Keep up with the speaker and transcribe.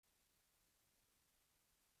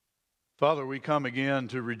Father, we come again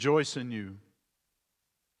to rejoice in you.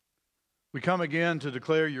 We come again to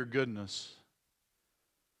declare your goodness.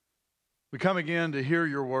 We come again to hear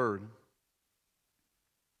your word.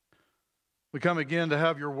 We come again to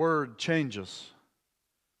have your word change us.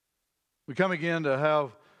 We come again to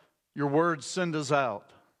have your word send us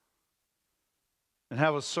out and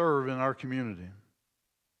have us serve in our community.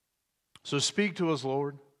 So speak to us,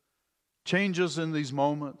 Lord. Change us in these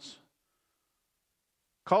moments.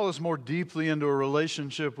 Call us more deeply into a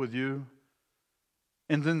relationship with you,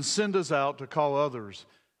 and then send us out to call others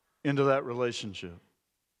into that relationship.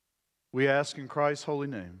 We ask in Christ's holy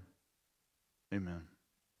name. Amen.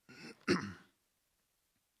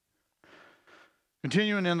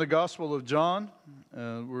 Continuing in the Gospel of John,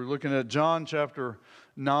 we're looking at John chapter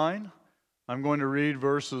 9. I'm going to read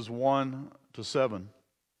verses 1 to 7.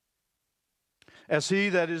 As he,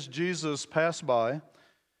 that is Jesus, passed by,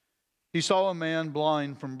 he saw a man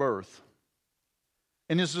blind from birth.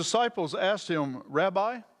 And his disciples asked him,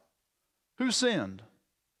 Rabbi, who sinned,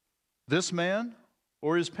 this man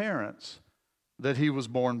or his parents, that he was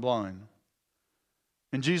born blind?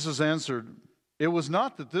 And Jesus answered, it was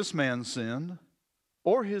not that this man sinned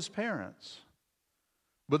or his parents,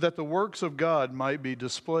 but that the works of God might be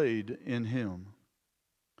displayed in him.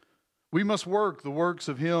 We must work the works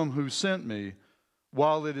of him who sent me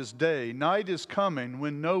while it is day. Night is coming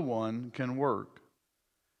when no one can work.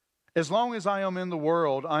 As long as I am in the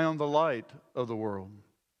world, I am the light of the world.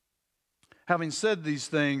 Having said these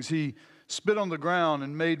things, he spit on the ground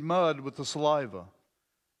and made mud with the saliva.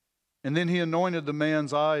 And then he anointed the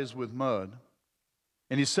man's eyes with mud.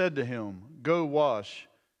 And he said to him, go wash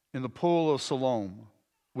in the pool of Siloam,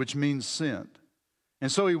 which means sent. And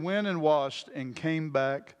so he went and washed and came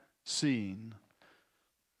back seeing.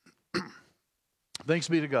 Thanks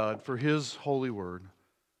be to God for his holy word.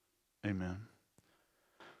 Amen.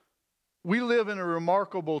 We live in a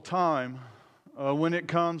remarkable time when it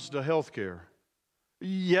comes to health care.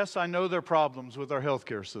 Yes, I know there are problems with our health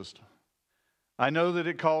care system. I know that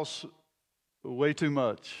it costs way too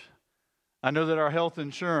much. I know that our health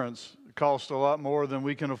insurance costs a lot more than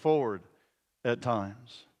we can afford at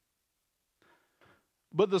times.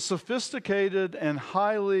 But the sophisticated and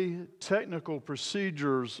highly technical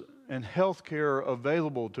procedures and health care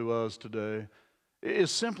available to us today is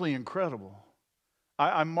simply incredible.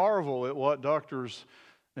 I marvel at what doctors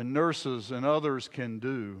and nurses and others can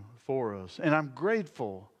do for us. And I'm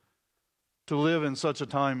grateful to live in such a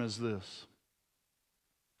time as this.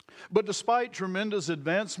 But despite tremendous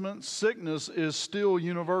advancements, sickness is still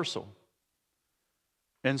universal.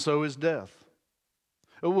 And so is death.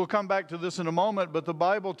 We'll come back to this in a moment, but the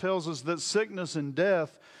Bible tells us that sickness and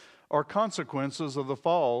death are consequences of the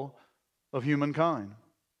fall of humankind.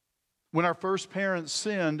 When our first parents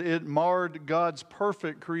sinned, it marred God's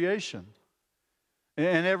perfect creation.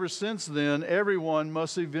 And ever since then, everyone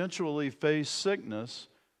must eventually face sickness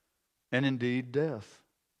and indeed death.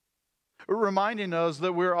 Reminding us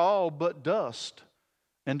that we're all but dust,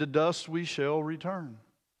 and to dust we shall return.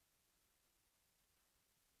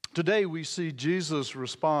 Today we see Jesus'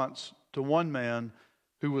 response to one man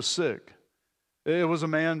who was sick. It was a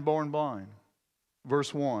man born blind.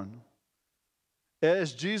 Verse 1.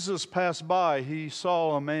 As Jesus passed by, he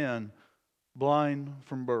saw a man blind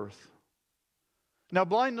from birth. Now,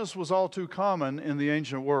 blindness was all too common in the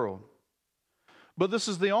ancient world. But this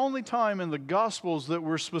is the only time in the Gospels that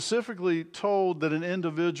we're specifically told that an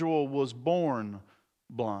individual was born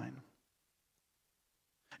blind.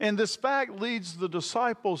 And this fact leads the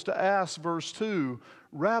disciples to ask, verse 2,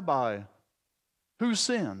 Rabbi, who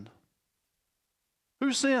sinned?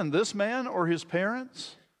 Who sinned, this man or his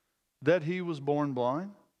parents, that he was born blind?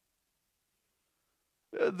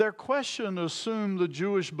 Their question assumed the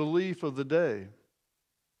Jewish belief of the day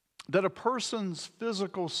that a person's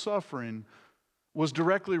physical suffering was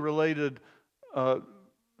directly related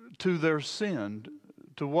to their sin,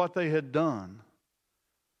 to what they had done.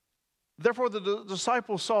 Therefore, the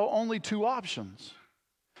disciples saw only two options.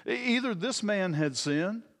 Either this man had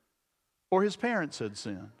sinned or his parents had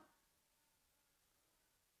sinned.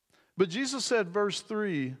 But Jesus said, verse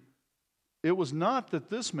 3, it was not that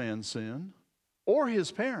this man sinned or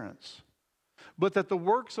his parents, but that the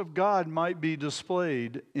works of God might be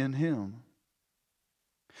displayed in him.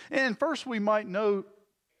 And first we might note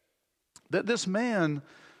that this man,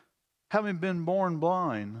 having been born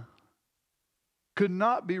blind, could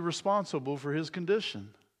not be responsible for his condition.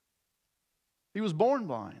 He was born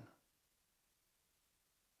blind.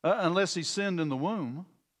 Unless he sinned in the womb.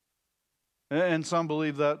 And some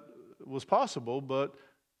believe that was possible, but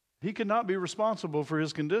he could not be responsible for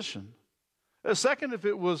his condition. Second, if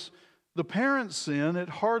it was the parents sin, it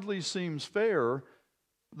hardly seems fair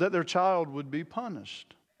that their child would be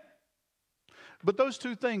punished. But those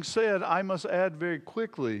two things said, I must add very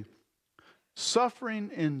quickly, suffering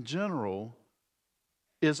in general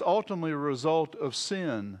is ultimately a result of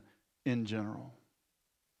sin in general.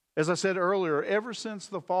 As I said earlier, ever since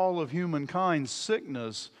the fall of humankind,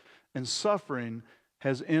 sickness and suffering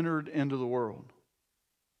has entered into the world.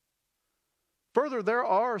 Further, there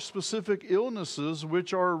are specific illnesses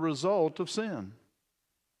which are a result of sin.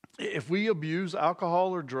 If we abuse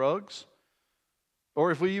alcohol or drugs,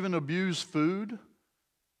 or if we even abuse food,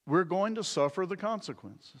 we're going to suffer the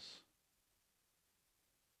consequences.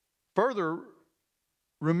 Further,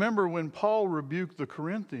 remember when Paul rebuked the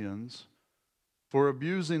Corinthians for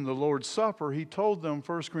abusing the Lord's Supper, he told them,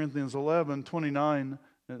 1 Corinthians 11, 29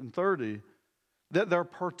 and 30, that their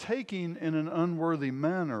partaking in an unworthy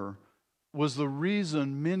manner was the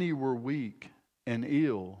reason many were weak and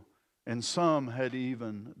ill, and some had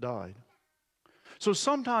even died. So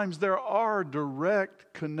sometimes there are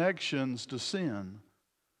direct connections to sin,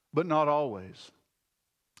 but not always.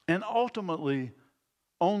 And ultimately,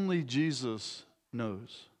 only Jesus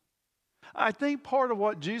knows. I think part of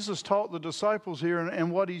what Jesus taught the disciples here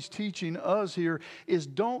and what he's teaching us here is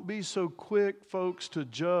don't be so quick, folks, to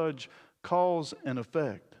judge cause and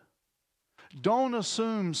effect. Don't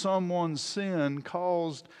assume someone's sin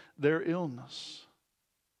caused their illness.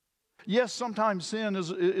 Yes, sometimes sickness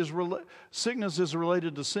is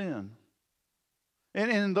related to sin.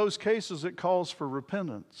 And in those cases, it calls for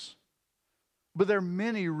repentance. But there are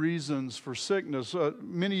many reasons for sickness.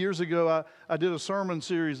 Many years ago, I did a sermon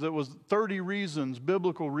series that was 30 reasons,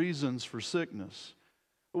 biblical reasons for sickness.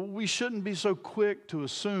 We shouldn't be so quick to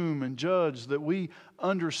assume and judge that we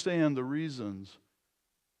understand the reasons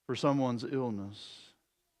for someone's illness.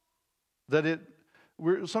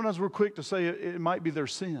 Sometimes we're quick to say it might be their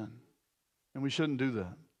sin, and we shouldn't do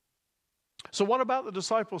that. So what about the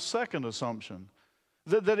disciples' second assumption,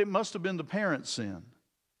 that it must have been the parents' sin?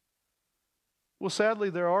 Well, sadly,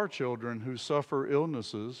 there are children who suffer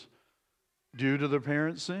illnesses due to their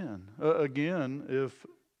parents' sin. Again, if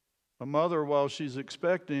a mother, while she's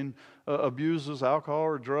expecting, abuses alcohol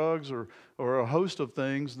or drugs or a host of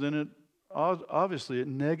things, then it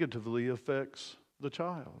negatively affects the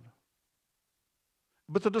child.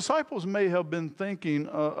 But the disciples may have been thinking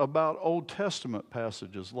about Old Testament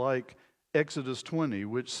passages like Exodus 20,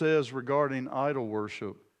 which says regarding idol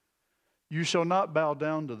worship, "You shall not bow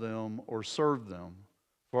down to them or serve them,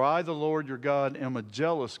 for I, the Lord your God, am a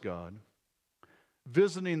jealous God,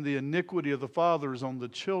 visiting the iniquity of the fathers on the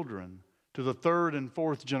children to the third and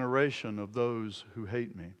fourth generation of those who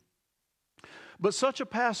hate me." But such a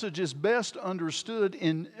passage is best understood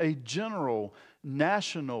in a general,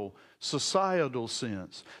 national, societal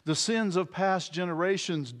sense. The sins of past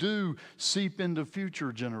generations do seep into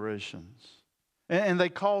future generations, and they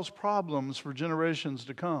cause problems for generations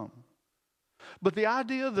to come. But the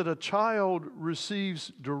idea that a child receives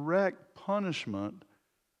direct punishment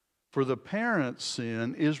for the parent's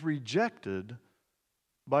sin is rejected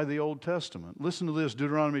by the Old Testament. Listen to this,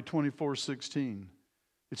 Deuteronomy 24:16.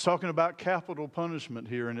 It's talking about capital punishment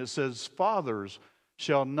here, and it says, "Fathers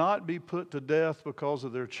shall not be put to death because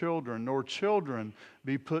of their children, nor children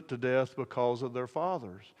be put to death because of their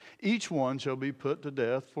fathers. Each one shall be put to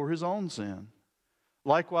death for his own sin."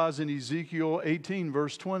 Likewise in Ezekiel 18,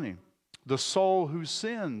 verse 20, "The soul who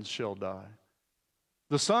sins shall die.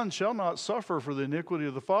 The son shall not suffer for the iniquity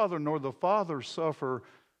of the father, nor the father suffer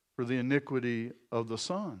for the iniquity of the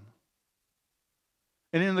son."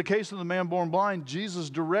 And in the case of the man born blind, Jesus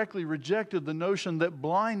directly rejected the notion that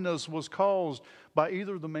blindness was caused by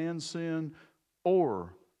either the man's sin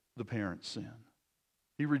or the parent's sin.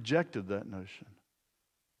 He rejected that notion.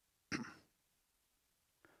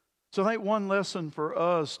 So I think one lesson for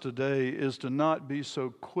us today is to not be so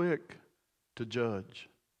quick to judge.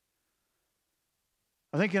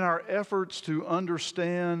 I think in our efforts to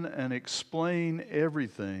understand and explain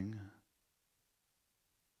everything,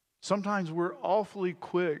 sometimes we're awfully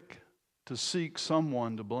quick to seek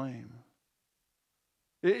someone to blame.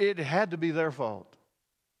 It had to be their fault.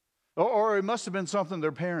 Or it must have been something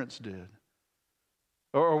their parents did.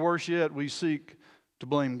 Or worse yet, we seek to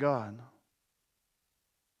blame God.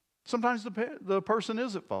 Sometimes the person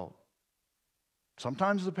is at fault.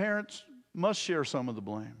 Sometimes the parents must share some of the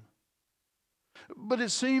blame. But it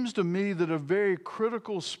seems to me that a very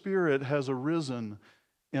critical spirit has arisen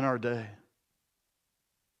in our day.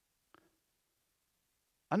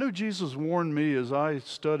 I know Jesus warned me as I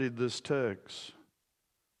studied this text,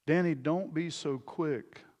 Danny, don't be so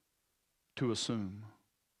quick to assume.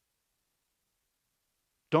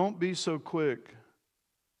 Don't be so quick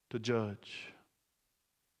to judge.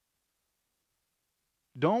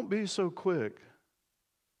 Don't be so quick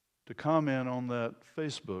to comment on that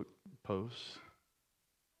Facebook post.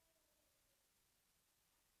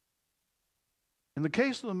 In the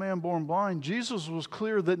case of the man born blind, Jesus was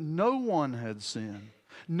clear that no one had sinned.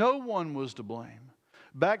 No one was to blame.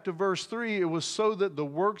 Back to verse 3, it was so that the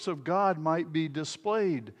works of God might be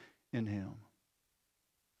displayed in him.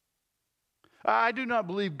 I do not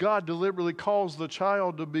believe God deliberately caused the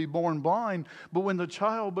child to be born blind, but when the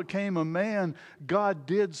child became a man, God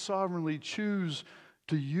did sovereignly choose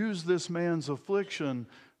to use this man's affliction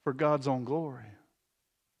for God's own glory.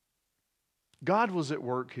 God was at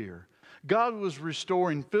work here. God was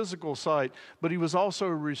restoring physical sight, but He was also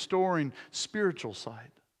restoring spiritual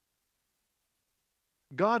sight.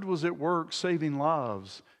 God was at work saving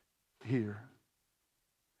lives here.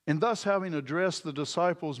 And thus, having addressed the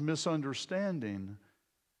disciples' misunderstanding,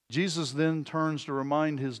 Jesus then turns to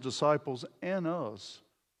remind His disciples and us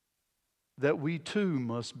that we too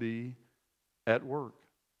must be at work.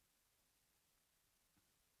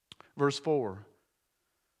 Verse 4,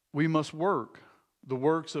 we must work the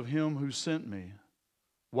works of Him who sent me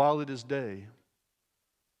while it is day,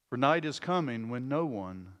 for night is coming when no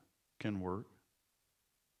one can work.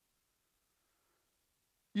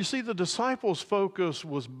 You see, the disciples' focus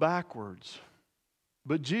was backwards,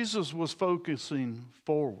 but Jesus was focusing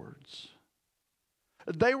forwards.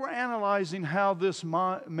 They were analyzing how this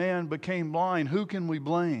man became blind. Who can we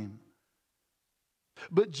blame?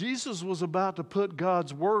 But Jesus was about to put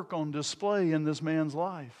God's work on display in this man's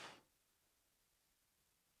life.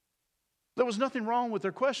 There was nothing wrong with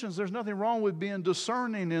their questions. There's nothing wrong with being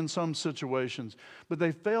discerning in some situations. But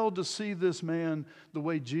they failed to see this man the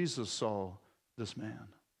way Jesus saw this man.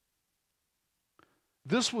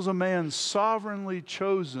 This was a man sovereignly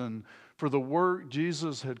chosen for the work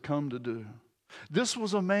Jesus had come to do. This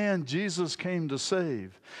was a man Jesus came to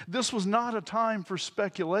save. This was not a time for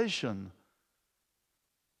speculation,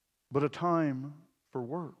 but a time for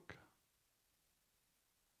work.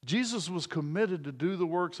 Jesus was committed to do the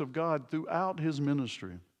works of God throughout His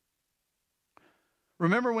ministry.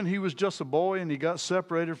 Remember when He was just a boy and He got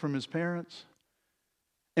separated from His parents?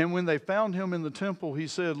 And when they found Him in the temple, He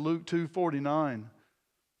said, Luke 2:49,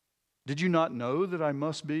 "Did you not know that I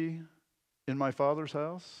must be in my Father's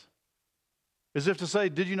house?" As if to say,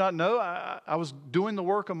 did you not know I was doing the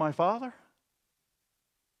work of my Father?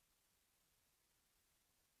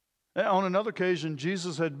 On another occasion,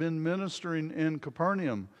 Jesus had been ministering in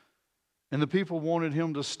Capernaum, and the people wanted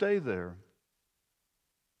Him to stay there.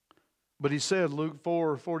 But He said, Luke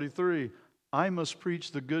 4:43, "I must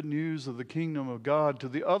preach the good news of the kingdom of God to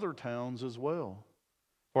the other towns as well,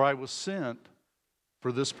 for I was sent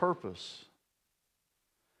for this purpose."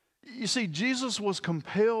 You see, Jesus was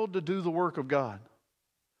compelled to do the work of God.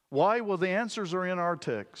 Why? Well, the answers are in our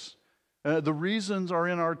text. The reasons are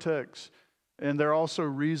in our text, and there are also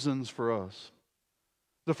reasons for us.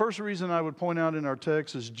 The first reason I would point out in our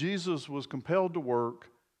text is Jesus was compelled to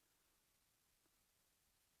work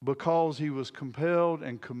because He was compelled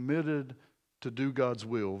and committed to do God's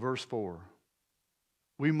will. Verse 4,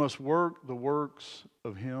 we must work the works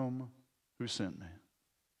of Him who sent me.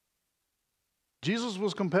 Jesus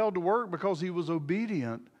was compelled to work because He was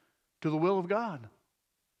obedient to the will of God.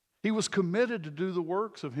 He was committed to do the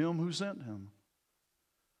works of Him who sent Him.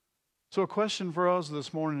 So a question for us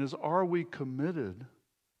this morning is, are we committed?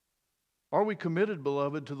 Are we committed,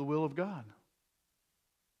 beloved, to the will of God?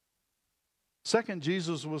 Second,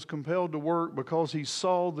 Jesus was compelled to work because He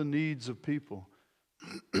saw the needs of people.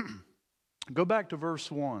 Go back to verse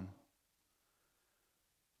 1.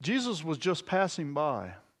 Jesus was just passing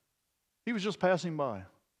by. He was just passing by.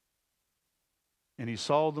 And He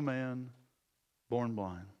saw the man born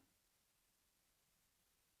blind.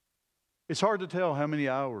 It's hard to tell how many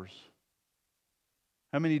hours,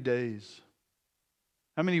 how many days,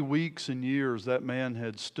 how many weeks and years that man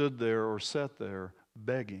had stood there or sat there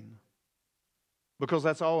begging. Because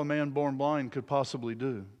that's all a man born blind could possibly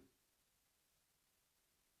do.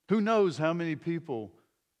 Who knows how many people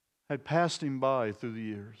had passed Him by through the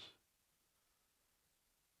years.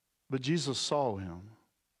 But Jesus saw him.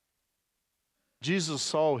 Jesus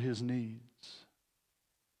saw his needs.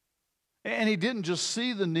 And He didn't just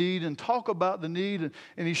see the need and talk about the need,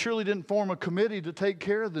 and He surely didn't form a committee to take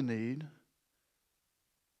care of the need.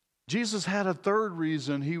 Jesus had a third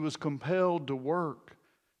reason He was compelled to work,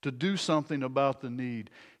 to do something about the need.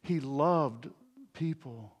 He loved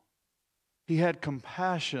people. He had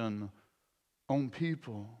compassion on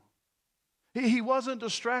people. He wasn't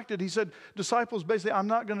distracted. He said, disciples, basically, I'm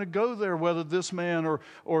not going to go there whether this man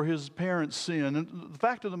or his parents sin. And the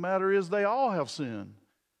fact of the matter is they all have sinned.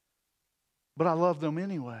 But I love them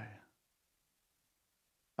anyway.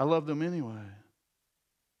 I love them anyway.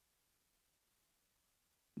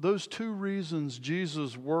 Those two reasons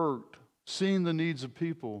Jesus worked, seeing the needs of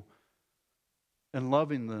people and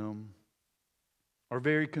loving them, are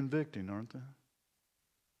very convicting, aren't they?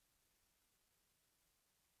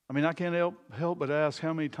 I mean, I can't help but ask,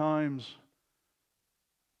 how many times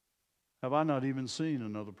have I not even seen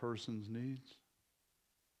another person's needs?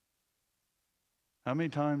 How many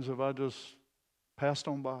times have I just passed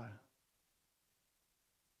on by?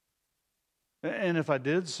 And if I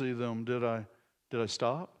did see them, did I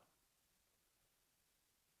stop?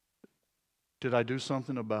 Did I do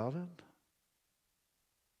something about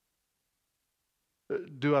it?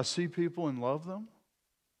 Do I see people and love them?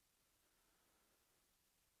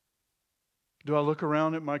 Do I look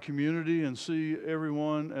around at my community and see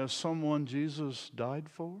everyone as someone Jesus died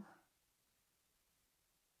for?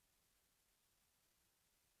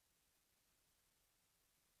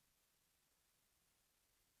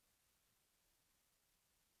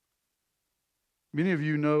 Many of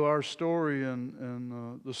you know our story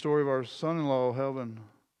and the story of our son-in-law having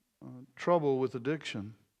trouble with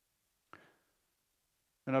addiction.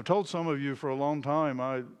 And I've told some of you for a long time,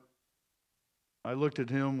 I looked at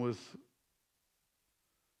him with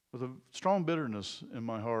a strong bitterness in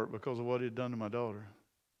my heart because of what he had done to my daughter.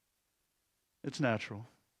 It's natural.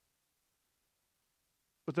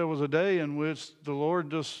 But there was a day in which the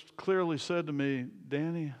Lord just clearly said to me,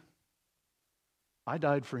 Danny, I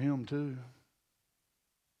died for him too.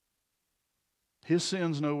 His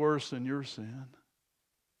sin's no worse than your sin.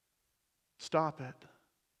 Stop it.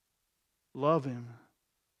 Love him.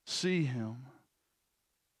 See him.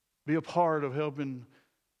 Be a part of helping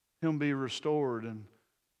him be restored and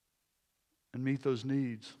meet those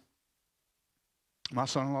needs. My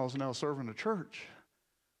son-in-law is now serving a church.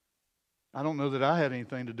 I don't know that I had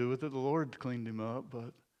anything to do with it. The Lord cleaned him up,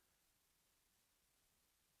 but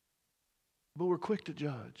we're quick to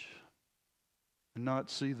judge and not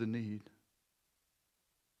see the need.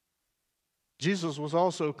 Jesus was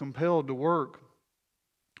also compelled to work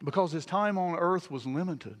because his time on earth was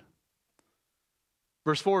limited.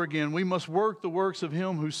 Verse 4 again, we must work the works of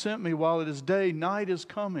him who sent me while it is day. Night is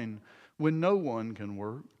coming when no one can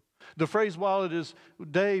work. The phrase, while it is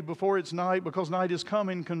day before it's night, because night is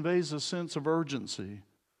coming, conveys a sense of urgency.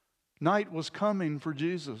 Night was coming for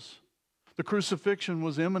Jesus. The crucifixion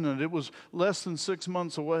was imminent. It was less than 6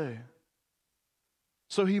 months away.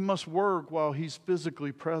 So he must work while he's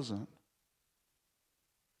physically present.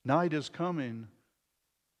 Night is coming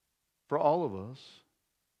for all of us.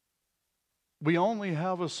 We only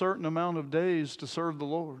have a certain amount of days to serve the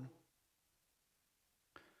Lord.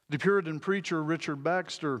 The Puritan preacher Richard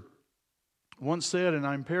Baxter once said, and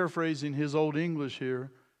I'm paraphrasing his old English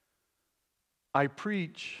here, I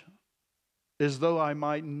preach as though I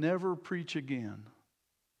might never preach again.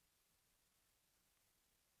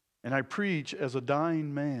 And I preach as a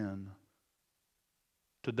dying man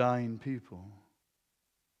to dying people.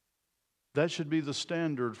 That should be the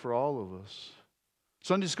standard for all of us.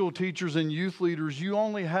 Sunday school teachers and youth leaders, you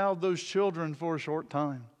only have those children for a short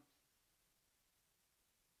time.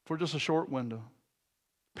 For just a short window.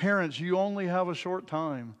 Parents, you only have a short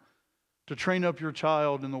time to train up your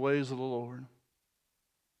child in the ways of the Lord.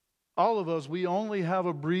 All of us, we only have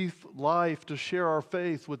a brief life to share our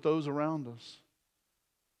faith with those around us.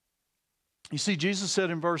 You see, Jesus said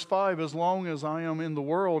in verse 5, as long as I am in the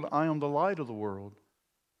world, I am the light of the world.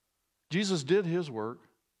 Jesus did his work.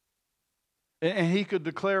 And he could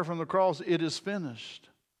declare from the cross, it is finished.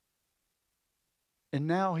 And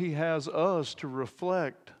now he has us to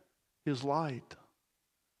reflect his light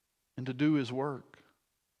and to do his work.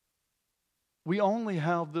 We only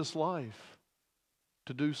have this life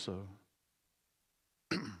to do so.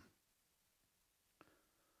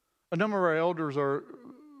 A number of our elders are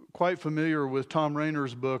quite familiar with Tom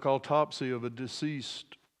Rainer's book, Autopsy of a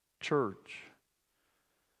Deceased Church.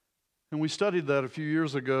 And we studied that a few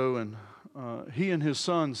years ago, and he and his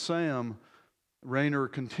son, Sam Rainer,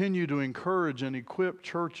 continue to encourage and equip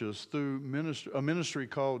churches through a ministry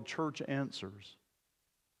called Church Answers.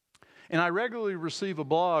 And I regularly receive a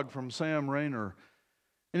blog from Sam Rainer.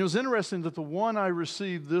 And it was interesting that the one I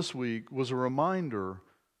received this week was a reminder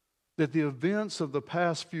that the events of the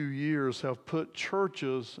past few years have put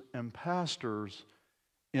churches and pastors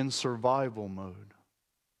in survival mode.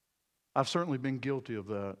 I've certainly been guilty of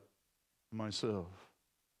that myself.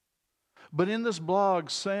 But in this blog,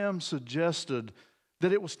 Sam suggested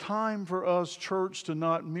that it was time for us, church, to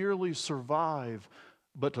not merely survive,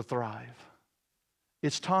 but to thrive.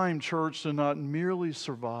 It's time, church, to not merely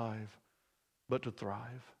survive, but to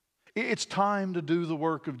thrive. It's time to do the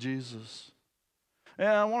work of Jesus. And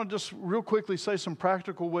I want to just real quickly say some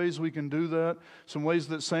practical ways we can do that, some ways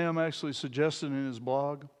that Sam actually suggested in his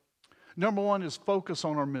blog. Number one is focus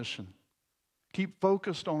on our mission. Keep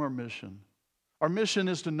focused on our mission. Our mission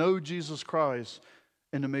is to know Jesus Christ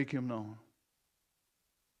and to make him known.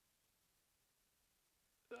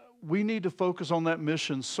 We need to focus on that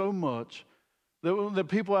mission so much that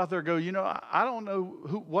people out there go, I don't know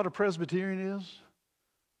what a Presbyterian is.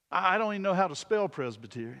 I don't even know how to spell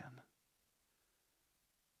Presbyterian.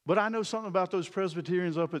 But I know something about those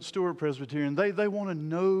Presbyterians up at Stewart Presbyterian. They want to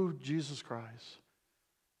know Jesus Christ,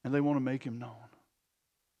 and they want to make him known.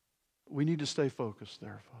 We need to stay focused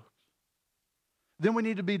there, folks. Then we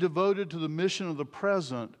need to be devoted to the mission of the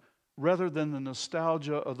present rather than the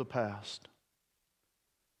nostalgia of the past.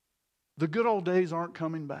 The good old days aren't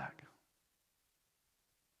coming back.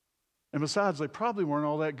 And besides, they probably weren't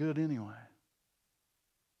all that good anyway.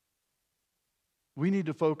 We need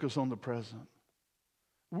to focus on the present.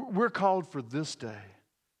 We're called for this day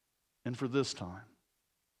and for this time.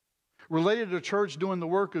 Related to church doing the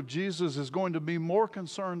work of Jesus is going to be more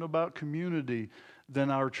concerned about community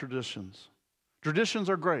than our traditions. Traditions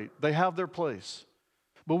are great. They have their place.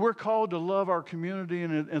 But we're called to love our community,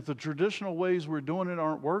 and if the traditional ways we're doing it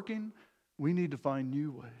aren't working, we need to find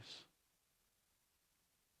new ways.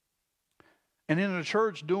 And in a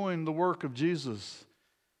church doing the work of Jesus,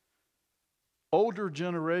 older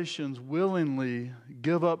generations willingly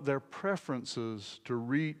give up their preferences to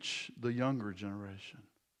reach the younger generation.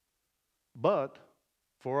 But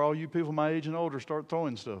for all you people my age and older, start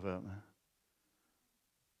throwing stuff at me.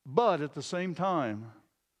 But at the same time,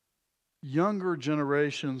 younger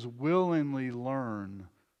generations willingly learn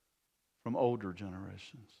from older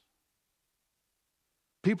generations.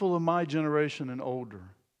 People of my generation and older,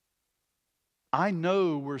 I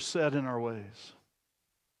know we're set in our ways.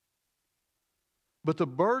 But the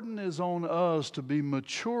burden is on us to be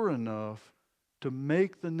mature enough to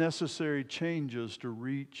make the necessary changes to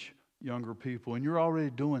reach younger people. And you're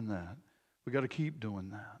already doing that. We've got to keep doing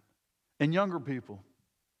that. And younger people,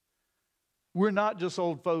 we're not just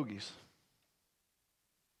old fogies.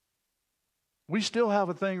 We still have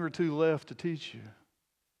a thing or two left to teach you.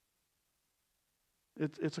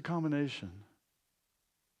 It's a combination.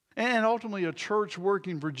 And ultimately, a church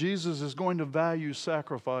working for Jesus is going to value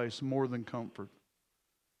sacrifice more than comfort.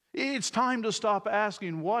 It's time to stop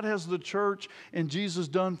asking, what has the church and Jesus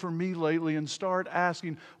done for me lately, and start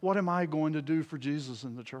asking, what am I going to do for Jesus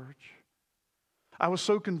in the church? I was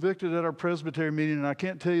so convicted at our Presbyterian meeting, and I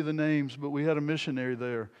can't tell you the names, but we had a missionary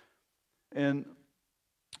there. And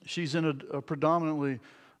she's in a predominantly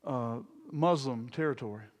Muslim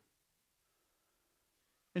territory.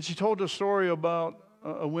 And she told a story about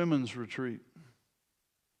a women's retreat.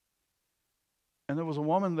 And there was a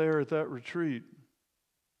woman there at that retreat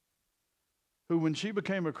who, when she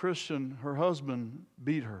became a Christian, her husband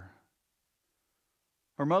beat her.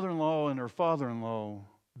 Her mother-in-law and her father-in-law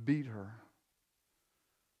beat her.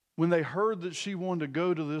 When they heard that she wanted to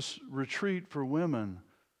go to this retreat for women,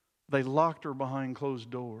 they locked her behind closed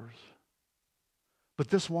doors. But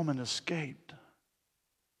this woman escaped.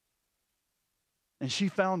 And she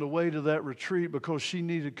found a way to that retreat because she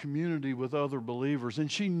needed community with other believers.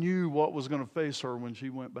 And she knew what was going to face her when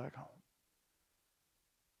she went back home.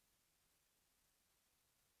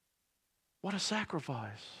 What a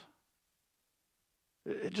sacrifice.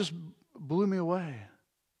 It just blew me away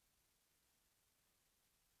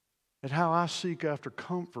at how I seek after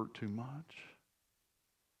comfort too much.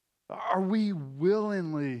 Are we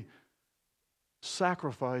willingly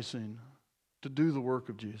sacrificing to do the work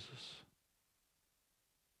of Jesus?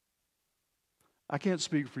 I can't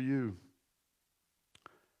speak for you,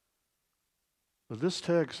 but this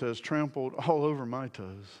text has trampled all over my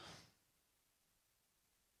toes.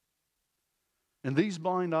 And these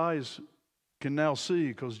blind eyes can now see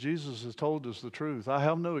because Jesus has told us the truth. I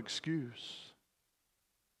have no excuse.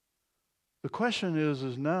 The question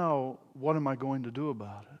is now, what am I going to do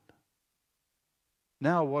about it?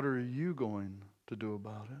 Now, what are you going to do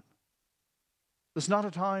about it? It's not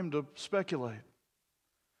a time to speculate.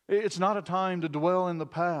 It's not a time to dwell in the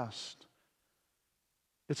past.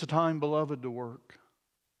 It's a time, beloved, to work.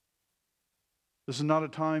 This is not a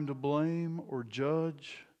time to blame or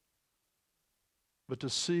judge, but to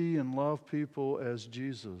see and love people as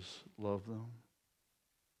Jesus loved them.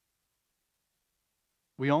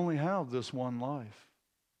 We only have this one life.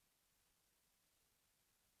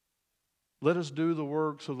 Let us do the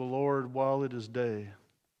works of the Lord while it is day,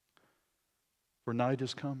 for night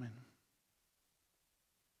is coming.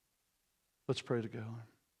 Let's pray together.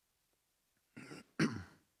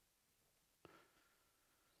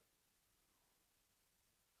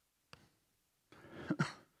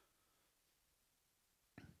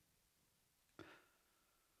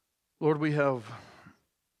 Lord, we have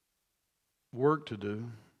work to do.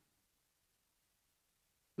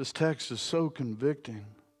 This text is so convicting.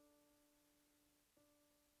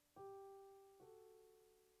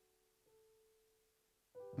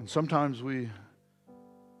 And sometimes we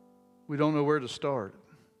don't know where to start.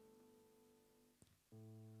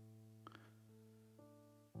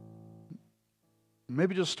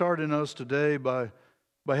 Maybe just start in us today by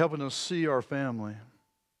helping us see our family.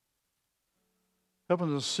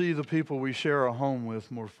 Helping us see the people we share a home with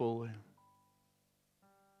more fully.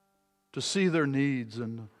 To see their needs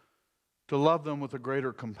and to love them with a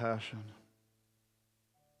greater compassion.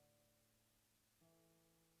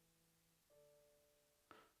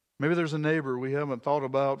 Maybe there's a neighbor we haven't thought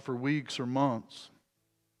about for weeks or months.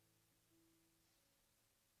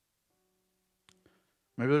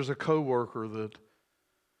 Maybe there's a coworker that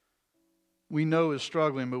we know is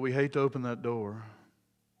struggling, but we hate to open that door.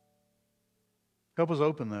 Help us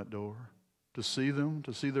open that door to see them,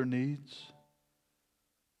 to see their needs,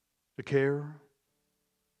 to care,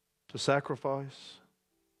 to sacrifice.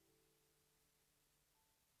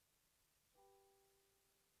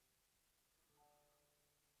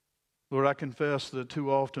 Lord, I confess that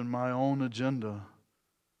too often my own agenda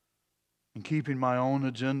and keeping my own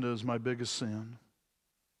agenda is my biggest sin.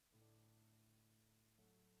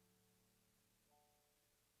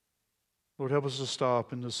 Lord, help us to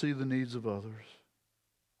stop and to see the needs of others.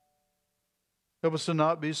 Help us to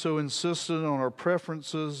not be so insistent on our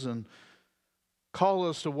preferences and call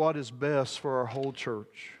us to what is best for our whole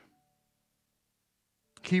church.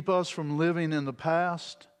 Keep us from living in the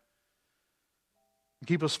past.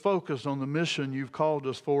 Keep us focused on the mission you've called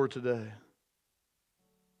us for today.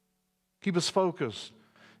 Keep us focused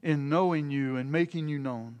in knowing you and making you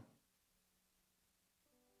known.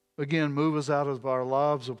 Again, move us out of our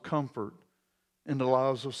lives of comfort into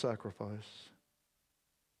lives of sacrifice.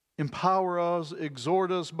 Empower us,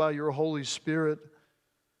 exhort us by your Holy Spirit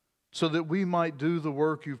so that we might do the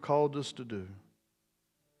work you've called us to do.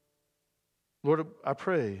 Lord, I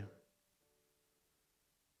pray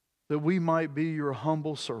that we might be your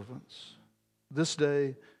humble servants this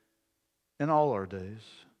day and all our days.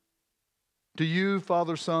 To you,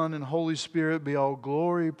 Father, Son, and Holy Spirit, be all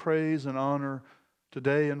glory, praise, and honor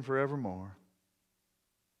today and forevermore.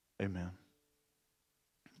 Amen.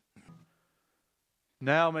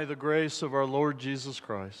 Now may the grace of our Lord Jesus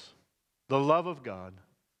Christ, the love of God,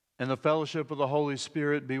 and the fellowship of the Holy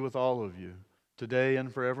Spirit be with all of you today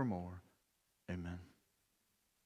and forevermore. Amen.